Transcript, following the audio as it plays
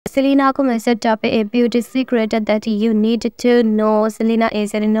Selena Gomez top a beauty secret that you need to know. Selena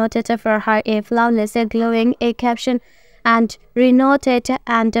is renowned for her a flawless glowing a caption and renowned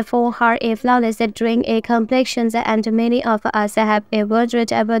and for her a flawless drawing a complexions, and many of us have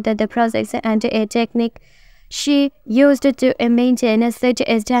wondered about the process and a technique she used to maintain such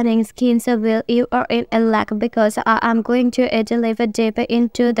a stunning skin. So will you are in a lack, because I am going to dive deeper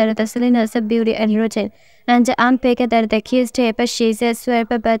into the Selena's beauty and routine and unpick the key step she's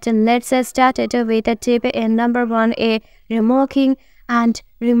swept. But let's start it with tip in number 1, a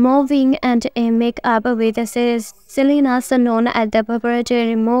removing and a makeup with Selena's known as the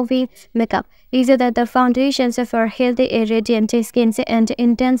proprietary removing makeup. These are the foundations for healthy, radiant skin and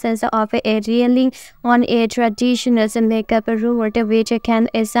intentions of a relying on a traditional makeup route, which can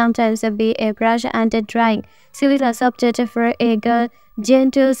sometimes be a brush and drying. Selena's subject for a girl,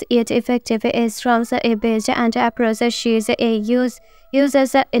 gentle yet effective, a strong based and approach. She's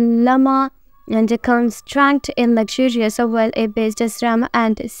uses a llama and construct in luxurious oil-based serum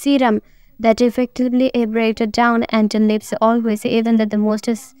and serum that effectively break down and leaves always even the most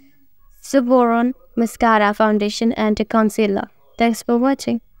stubborn mascara, foundation and concealer. Thanks for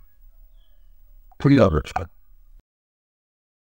watching.